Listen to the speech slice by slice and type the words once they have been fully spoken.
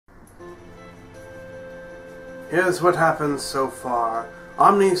Here's what happens so far.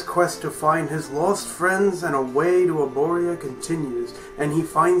 Omni's quest to find his lost friends and a way to Arborea continues, and he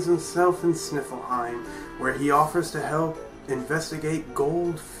finds himself in Sniffelheim, where he offers to help investigate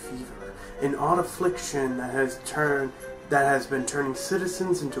gold fever, an odd affliction that has been turning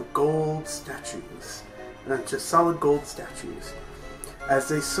citizens into gold statues, into solid gold statues. As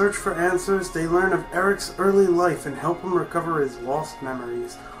they search for answers, they learn of Eric's early life and help him recover his lost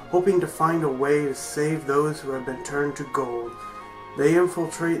memories, hoping to find a way to save those who have been turned to gold. They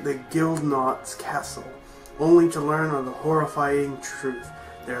infiltrate the Guildnaught's castle, only to learn of the horrifying truth.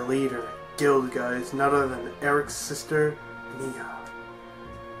 Their leader, Guildga, is none other than Eric's sister, Mia.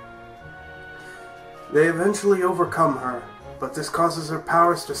 They eventually overcome her, but this causes her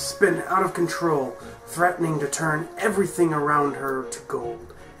powers to spin out of control, threatening to turn everything around her to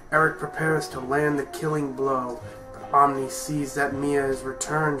gold. Eric prepares to land the killing blow, but Omni sees that Mia has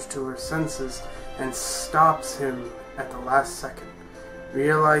returned to her senses and stops him at the last second.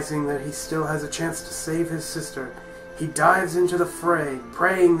 Realizing that he still has a chance to save his sister, he dives into the fray,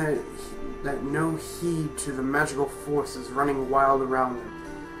 praying that no heed to the magical forces running wild around him.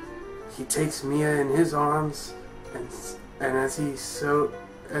 He takes Mia in his arms, and as he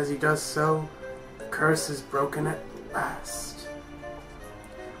does so, the curse is broken at last.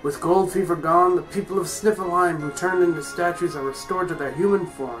 With gold fever gone, the people of Sniffelheim who turned into statues are restored to their human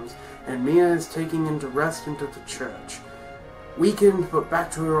forms, and Mia is taken into rest into the church. Weakened but back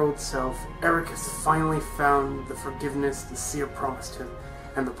to her old self, Eric has finally found the forgiveness the seer promised him,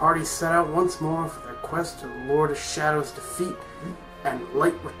 and the party set out once more for their quest to the Lord of Shadow's defeat and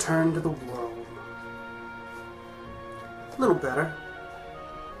light return to the world. A little better.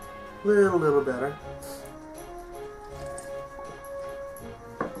 Little better.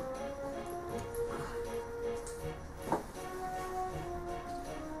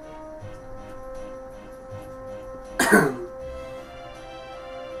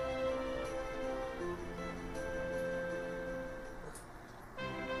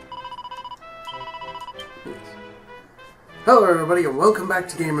 Hello everybody and welcome back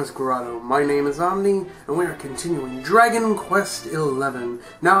to Gamers Grotto. My name is Omni and we are continuing Dragon Quest XI.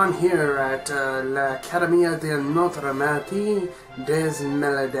 Now I'm here at l'Accademia de Notre Mati des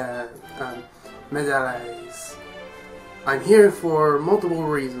Medalles. I'm here for multiple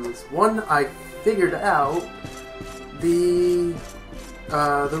reasons. One, I figured out the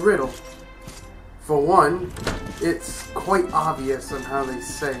riddle. For one, it's quite obvious on how they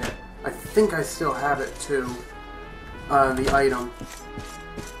say it. I think I still have it too. The item,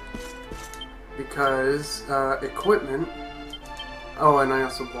 because equipment. Oh, and I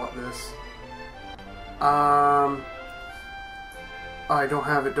also bought this. Oh, I don't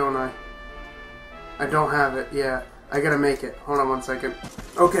have it, don't I? I don't have it. Yeah, I gotta make it. Hold on one second.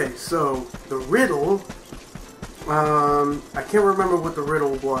 Okay, so the riddle. I can't remember what the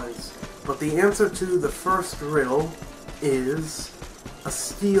riddle was, but the answer to the first riddle is a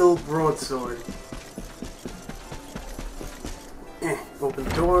steel broadsword. Open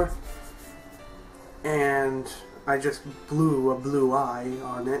the door, and I just blew a blue eye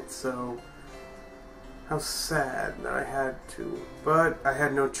on it, so how sad that I had to, but I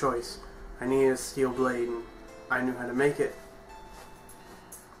had no choice. I needed a steel blade, and I knew how to make it.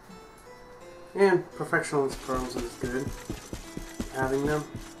 And Perfectionist Pearls is good, having them.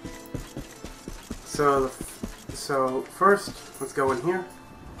 So first, let's go in here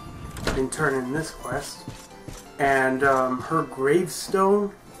and turn in this quest. And her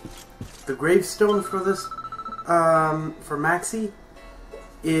gravestone, the gravestone for this, for Maxie,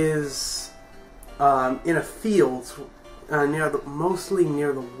 is in a field mostly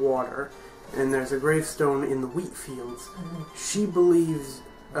near the water, and there's a gravestone in the wheat fields. She believes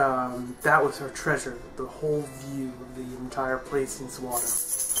that was her treasure, the whole view of the entire place in water.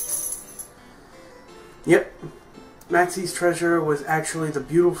 Yep. Maxie's treasure was actually the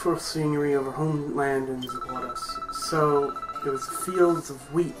beautiful scenery of her homeland in Zuaras. So it was fields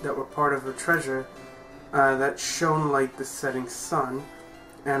of wheat that were part of her treasure that shone like the setting sun,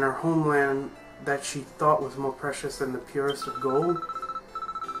 and her homeland that she thought was more precious than the purest of gold.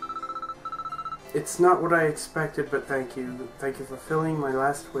 It's not what I expected, but thank you. Thank you for fulfilling my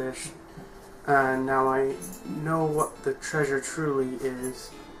last wish. And now I know what the treasure truly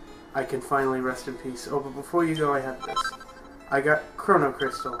is. I can finally rest in peace. Oh, but before you go, I have this. I got Chrono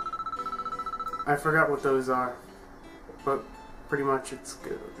Crystal. I forgot what those are, but pretty much it's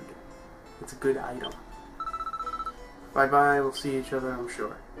good. It's a good item. Bye-bye, we'll see each other, I'm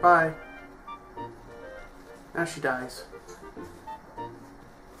sure. Bye! Now she dies.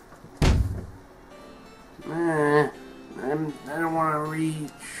 I don't want to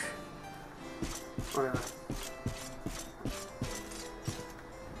reach. Whatever.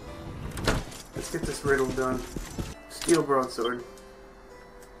 get this riddle done. Steel broadsword.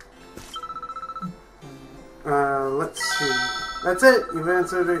 Let's see. That's it! You've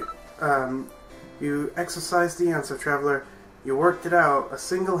answered it. You exercised the answer, traveler. You worked it out. A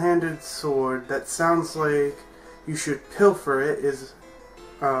single-handed sword that sounds like you should pilfer it is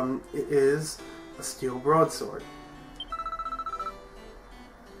a steel broadsword.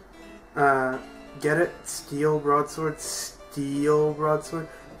 Get it? Steel broadsword? Steel broadsword?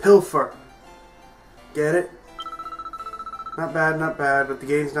 Pilfer! Get it? Not bad, but the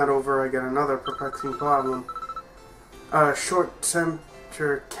game's not over. I got another perplexing problem. Short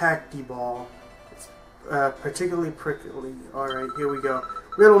temperature cacti ball. It's particularly prickly. Alright, here we go.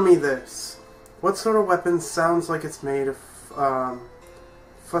 Riddle me this. What sort of weapon sounds like it's made of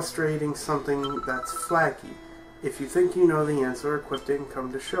frustrating something that's flaggy? If you think you know the answer, equip it and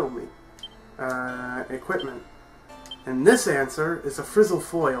come to show me. Equipment. And this answer is a frizzle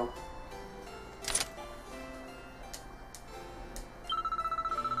foil.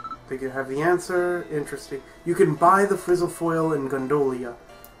 Think you have the answer? Interesting. You can buy the frizzle foil in Gondolia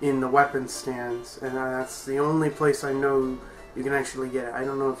in the weapons stands, and that's the only place I know you can actually get it. I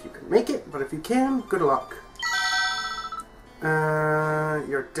don't know if you can make it, but if you can, good luck.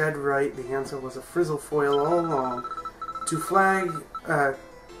 You're dead right. The answer was a frizzle foil all along. To flag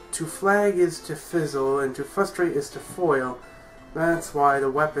is to fizzle, and to frustrate is to foil. That's why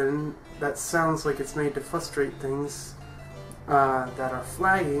the weapon that sounds like it's made to frustrate things that are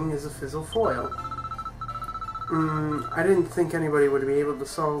flagging is a fizzle foil. I didn't think anybody would be able to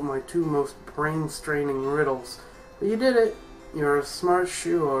solve my two most brain-straining riddles. But you did it. You're a smart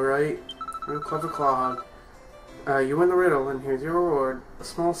shoe, alright. Real clever clog. You win the riddle, and here's your reward. A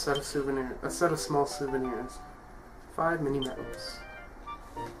small set of souvenirs. A set of small souvenirs. 5 mini medals.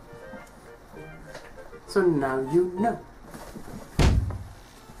 So now you know.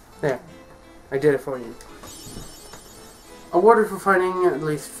 There. I did it for you. Awarded for finding at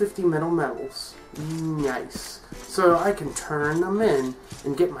least 50 metal medals. Nice. So I can turn them in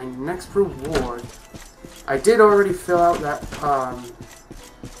and get my next reward. I did already fill out that,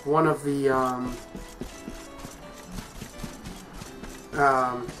 one of the,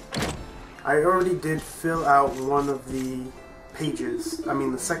 I already did fill out one of the pages. I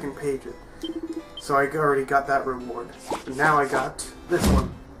mean, the second page. So I already got that reward. But now I got this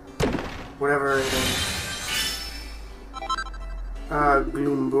one. Whatever it is.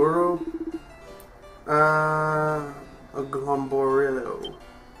 Gloomboro. A Glomborillo.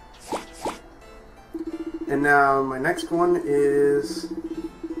 And now my next one is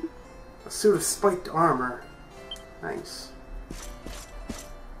a suit of spiked armor. Nice.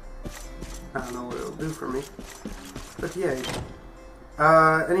 I don't know what it'll do for me, but yay.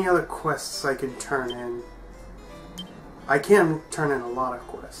 Any other quests I can turn in? I can turn in a lot of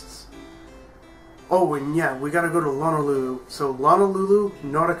quests. Oh, and yeah, we gotta go to Honolulu. So Honolulu,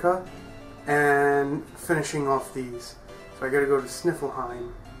 Nautica, and finishing off these. So I gotta go to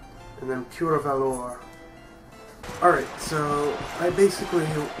Sniffelheim, and then Pure Valor. Alright, so I basically...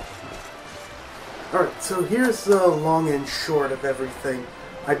 Alright, so here's the long and short of everything.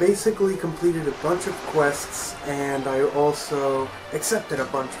 I basically completed a bunch of quests, and I also accepted a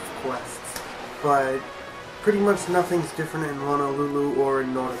bunch of quests. But pretty much nothing's different in Honolulu or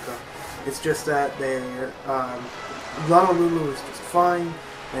in Nautica. It's just that Honolulu is just fine,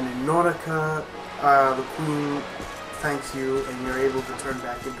 and in Nautica, the queen thanks you, and you're able to turn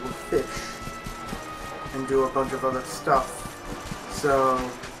back into a fish and do a bunch of other stuff. So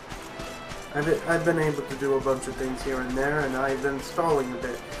I've been able to do a bunch of things here and there, and I've been stalling a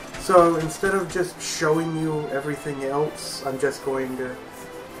bit. So instead of just showing you everything else, I'm just going to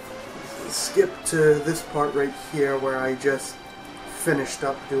skip to this part right here where I just finished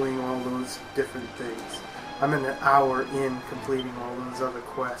up doing all those different things. I'm an hour in completing all those other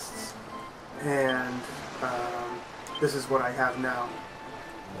quests, and this is what I have now.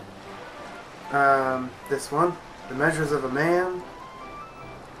 This one, The Measures of a Man,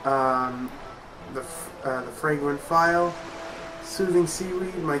 the Fragrant Phial, Soothing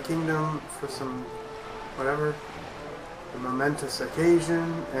Seaweed, My Kingdom for some whatever, The Momentous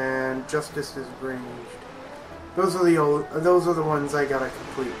Occasion, and Justice is Ranged. Those are the ones I gotta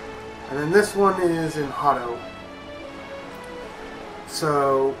complete. And then this one is in Hotto.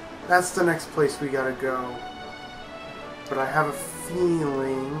 So that's the next place we gotta go. But I have a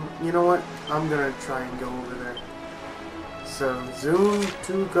feeling, you know what? I'm gonna try and go over there. So zoom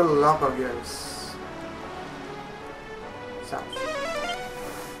to Galapagos. South.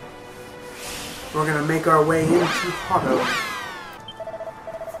 We're gonna make our way into Hotto.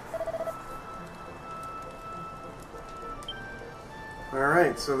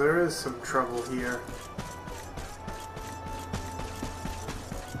 Alright, so there is some trouble here.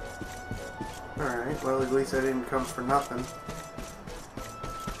 Alright, well at least I didn't come for nothing.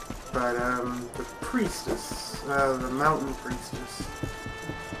 But, the priestess, the mountain priestess.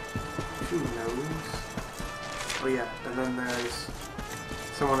 She knows. Oh yeah, and then there's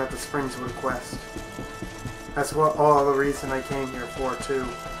someone at the Springswood quest. That's what all the reason I came here for, too.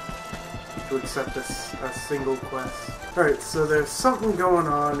 To accept a single quest. Alright, so there's something going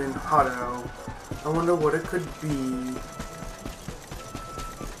on in Hotto. I wonder what it could be.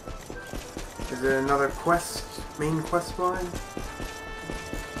 Is it another quest? Main quest line?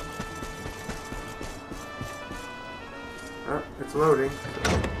 Oh, it's loading.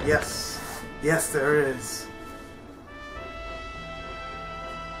 Yes. Yes, there is.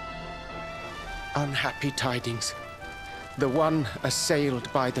 Unhappy tidings. The one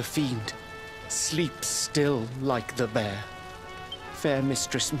assailed by the fiend sleeps still like the bear. Fair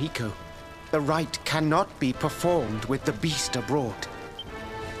Mistress Miko, the rite cannot be performed with the beast abroad.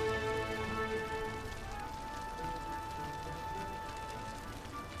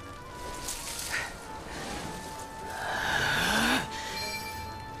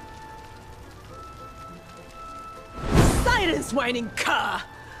 Silence, whining cur!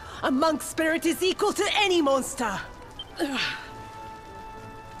 A monk's spirit is equal to any monster!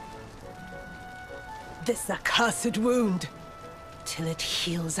 This accursed wound. Till it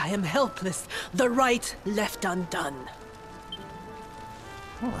heals, I am helpless. The rite left undone.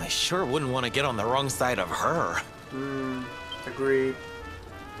 Well, I sure wouldn't want to get on the wrong side of her. Agreed.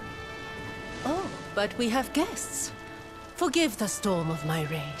 Oh, but we have guests. Forgive the storm of my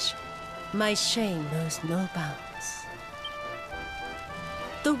rage. My shame knows no bounds.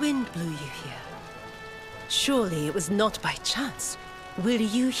 The wind blew you here. Surely it was not by chance. Will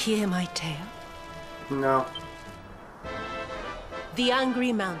you hear my tale? No. The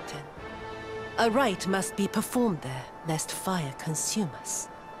Angry Mountain. A rite must be performed there, lest fire consume us.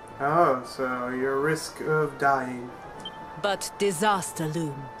 Oh, so you're at risk of dying. But disaster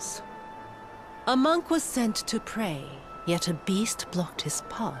looms. A monk was sent to pray, yet a beast blocked his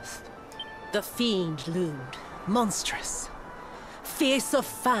path. The fiend loomed, monstrous. Fierce of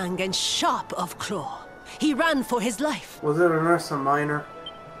fang and sharp of claw. He ran for his life. Was it an Ursa Minor?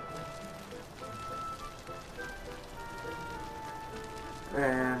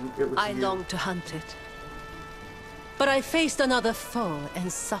 And it was I you. longed to hunt it. But I faced another foe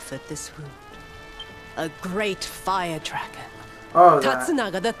and suffered this wound. A great fire dragon. Oh, that.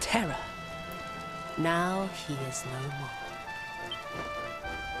 Tatsunaga the Terror. Now he is no more.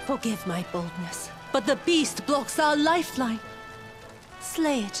 Forgive my boldness, but the beast blocks our lifeline.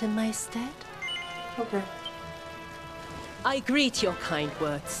 Slay it in my stead. Okay. I greet your kind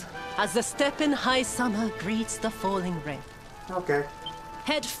words, as the steppe in high summer greets the falling rain. Okay.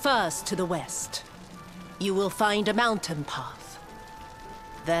 Head first to the west. You will find a mountain path.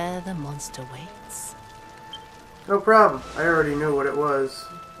 There the monster waits. No problem. I already knew what it was.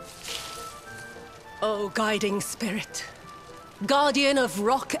 O guiding spirit, guardian of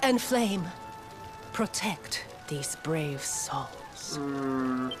rock and flame, protect these brave souls.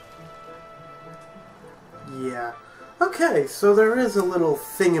 Yeah. Okay, so there is a little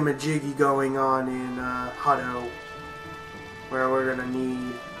thingamajiggy going on in Hotto, where we're gonna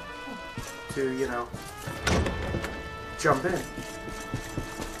need to, you know, jump in.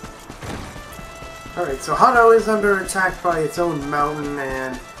 Alright, so Hotto is under attack by its own mountain,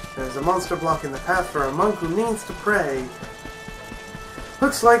 and there's a monster blocking the path for a monk who needs to pray.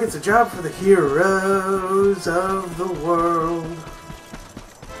 Looks like it's a job for the heroes of the world.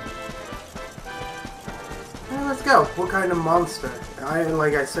 Let's go. What kind of monster?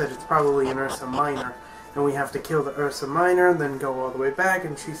 Like I said, it's probably an Ursa Minor. And we have to kill the Ursa Minor, and then go all the way back,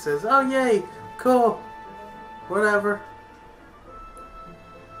 and she says, oh yay, cool, whatever.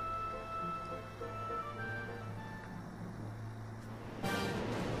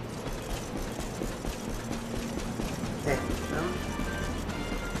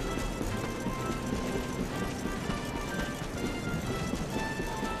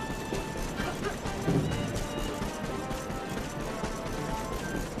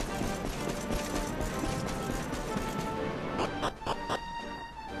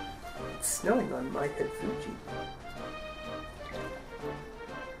 Snowing on my head, Fuji.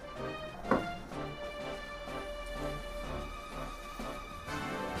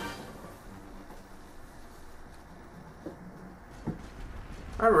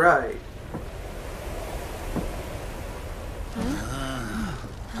 All right.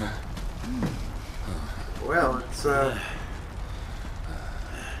 Well, it's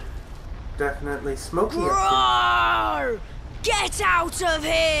definitely smoky up here. Get out of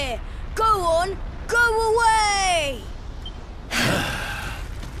here! Go on, go away!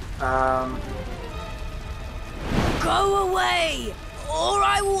 Go away, or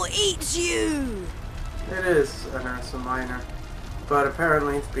I will eat you! It is an Ursa Minor, but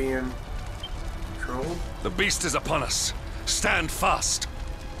apparently it's being controlled. The beast is upon us. Stand fast.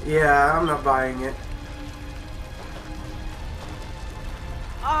 Yeah, I'm not buying it.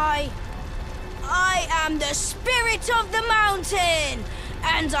 I am the spirit of the mountain,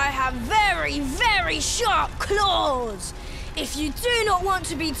 and I have very, very sharp claws. If you do not want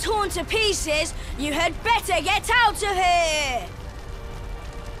to be torn to pieces, you had better get out of here.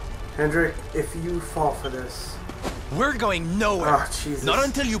 Hendrik, if you fall for this... We're going nowhere. Oh, Jesus. Not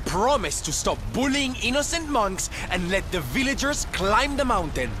until you promise to stop bullying innocent monks and let the villagers climb the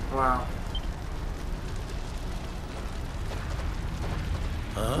mountain. Wow.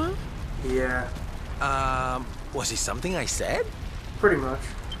 Huh? Yeah. Was it something I said? Pretty much.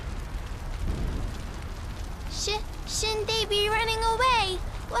 Shouldn't they be running away?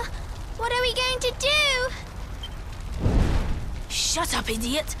 What are we going to do? Shut up,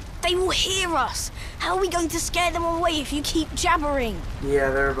 idiot. They will hear us. How are we going to scare them away if you keep jabbering? Yeah,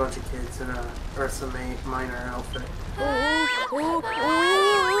 they're a bunch of kids in a Ursa Minor outfit. Ow!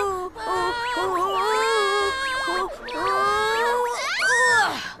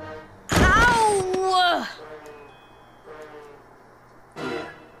 Yeah.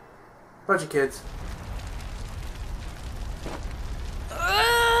 Bunch of kids.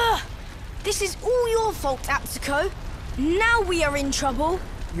 This is all your fault, Apsico. Now we are in trouble.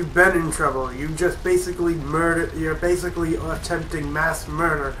 You've been in trouble. You just basically murdered. You're basically attempting mass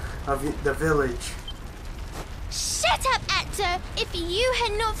murder of the village. Shut up, Atto! If you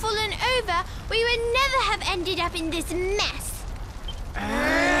had not fallen over, we would never have ended up in this mess.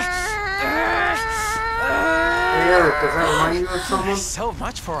 Hey, Eric, does that remind you of someone? So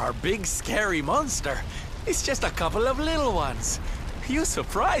much for our big scary monster. It's just a couple of little ones. You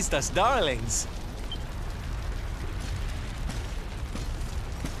surprised us, darlings.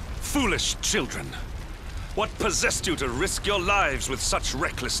 Foolish children. What possessed you to risk your lives with such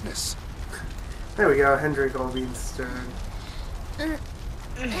recklessness? There we go, Hendrik all being stern.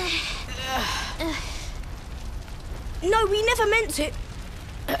 No, we never meant it.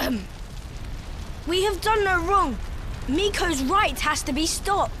 We have done no wrong. Miko's right has to be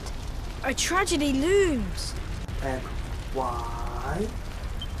stopped. A tragedy looms. And why?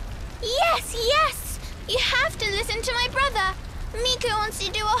 Yes! You have to listen to my brother. Miko wants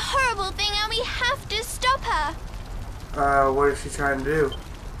to do a horrible thing and we have to stop her. What is she trying to do?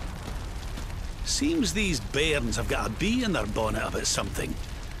 Seems these bairns have got a bee in their bonnet about something.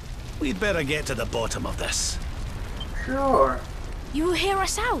 We'd better get to the bottom of this. Sure. You will hear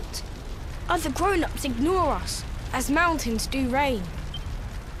us out. Other grown-ups ignore us, as mountains do rain.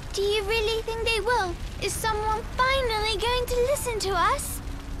 Do you really think they will? Is someone finally going to listen to us?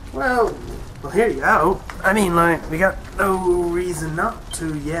 Well, here you go. I mean, like, we got no reason not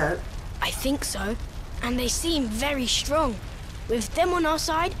to yet. I think so. And they seem very strong. With them on our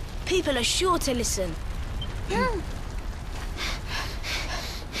side, people are sure to listen.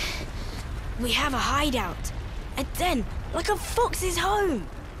 We have a hideout. A den, like a fox's home.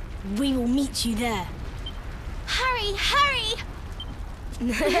 We will meet you there. Hurry, hurry!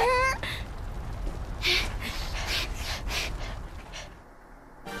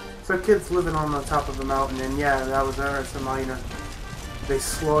 So kids living on the top of the mountain, and yeah, that was an Ursa Minor. They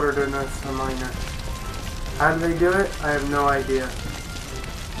slaughtered an Ursa Minor. How did they do it? I have no idea.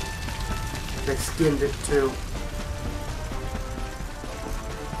 They skinned it too.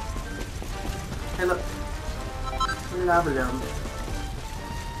 Hey look. Lava lump.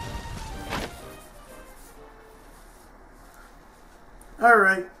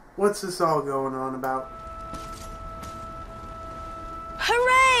 Alright, what's this all going on about?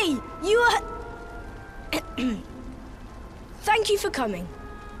 Hooray! You are... Thank you for coming.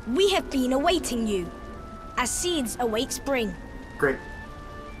 We have been awaiting you, as seeds await spring. Great.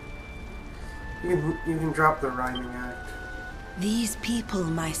 You can drop the rhyming act. These people,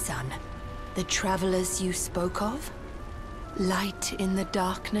 my son, the travelers you spoke of? Light in the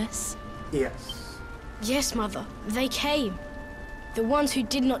darkness? Yes. Yes, Mother, they came. The ones who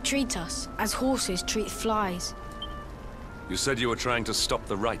did not treat us as horses treat flies. You said you were trying to stop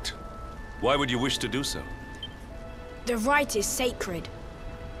the rite. Why would you wish to do so? The rite is sacred,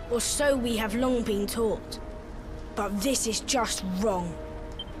 or so we have long been taught. But this is just wrong.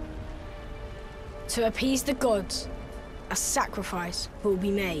 To appease the gods, a sacrifice will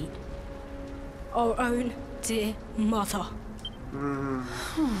be made. Our own dear mother.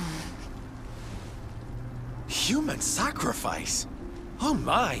 Human sacrifice? Oh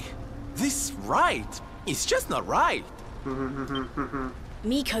my! This rite is just not right.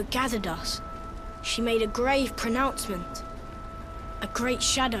 Miko gathered us. She made a grave pronouncement. A great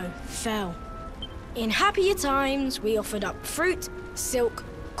shadow fell. In happier times, we offered up fruit, silk,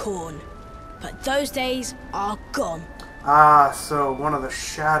 corn. But those days are gone. Ah, so one of the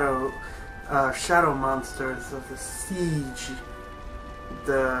shadow monsters of the siege.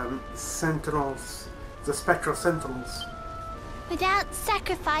 The sentinels, the spectral sentinels. Without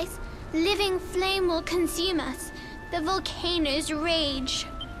sacrifice, living flame will consume us. The volcanoes rage.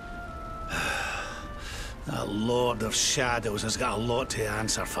 That Lord of Shadows has got a lot to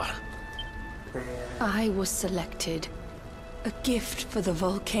answer for. I was selected. A gift for the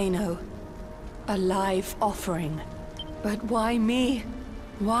volcano. A live offering. But why me?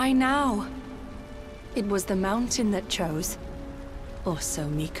 Why now? It was the mountain that chose. Or so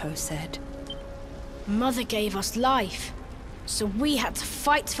Miko said. Mother gave us life, so we had to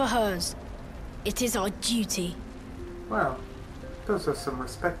fight for hers. It is our duty. Well, those are some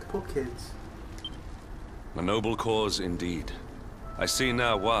respectable kids. A noble cause indeed. I see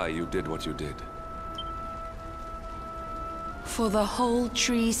now why you did what you did. For the whole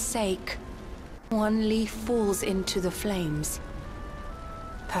tree's sake, one leaf falls into the flames.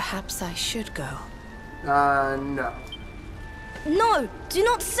 Perhaps I should go. No. No, do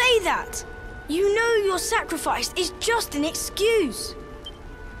not say that! You know your sacrifice is just an excuse.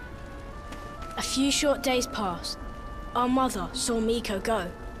 A few short days passed. Our mother saw Miko go,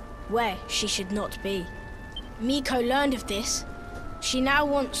 where she should not be. Miko learned of this. She now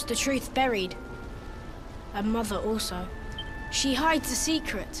wants the truth buried. And Mother also. She hides a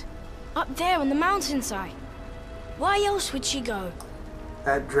secret, up there on the mountainside. Why else would she go?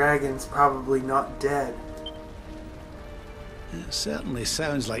 That dragon's probably not dead. It certainly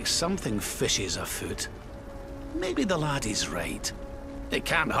sounds like something fishy's afoot. Maybe the laddie's right. It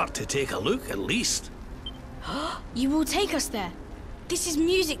can't hurt to take a look, at least. You will take us there. This is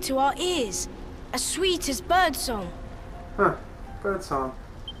music to our ears. As sweet as birdsong. Huh. Birdsong.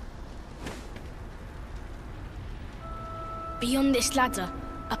 Beyond this ladder,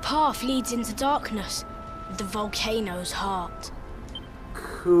 a path leads into darkness. The volcano's heart.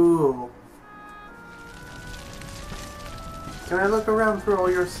 Cool. Can I look around for all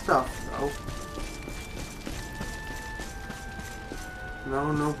your stuff, though?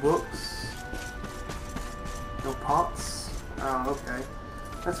 No, no books. No pots. Oh, okay.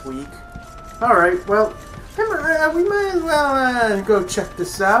 That's weak. Alright, well, we might as well go check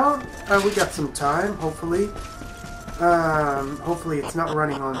this out. We got some time, hopefully. Hopefully it's not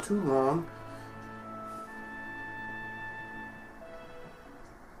running on too long.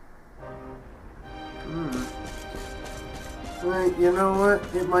 Well, you know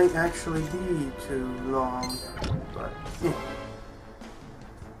what? It might actually be too long, but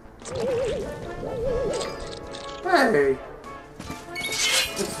Hey!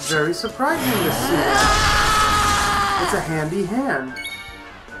 It's very surprising to see. It's a handy hand.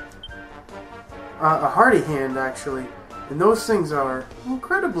 A hardy hand, actually. And those things are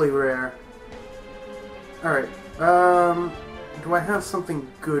incredibly rare. Alright, do I have something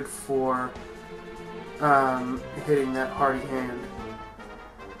good for hitting that hardy hand?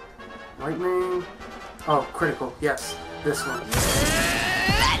 Lightning? Oh, critical, yes. This one.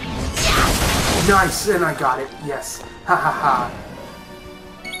 Nice! And I got it, yes. Ha ha ha.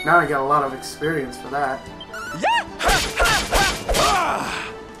 Now I got a lot of experience for that.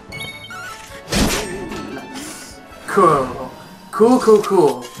 Nice. Cool. Cool, cool,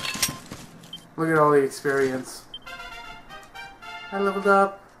 cool. Look at all the experience. I leveled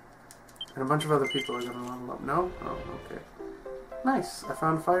up. And a bunch of other people are gonna level up. No? Oh, okay. Nice. I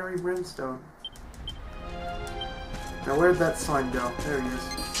found fiery brimstone. Now where'd that slime go? There he is.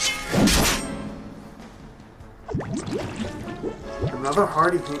 Another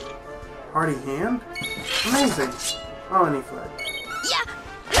hardy hand? Amazing. Oh, and he fled.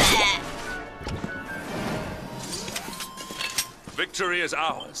 Victory is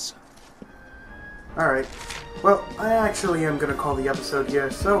ours. Alright. Well, I actually am going to call the episode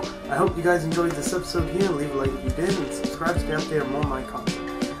here, so I hope you guys enjoyed this episode here. Leave a like if you did, and subscribe to stay updated on more of my content.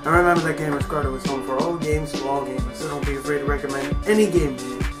 And remember that Gamers Grotto is home for all games for all gamers, so don't be afraid to recommend any game to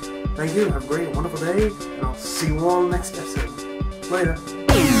you. Thank you, have a great, wonderful day, and I'll see you all next episode. Later.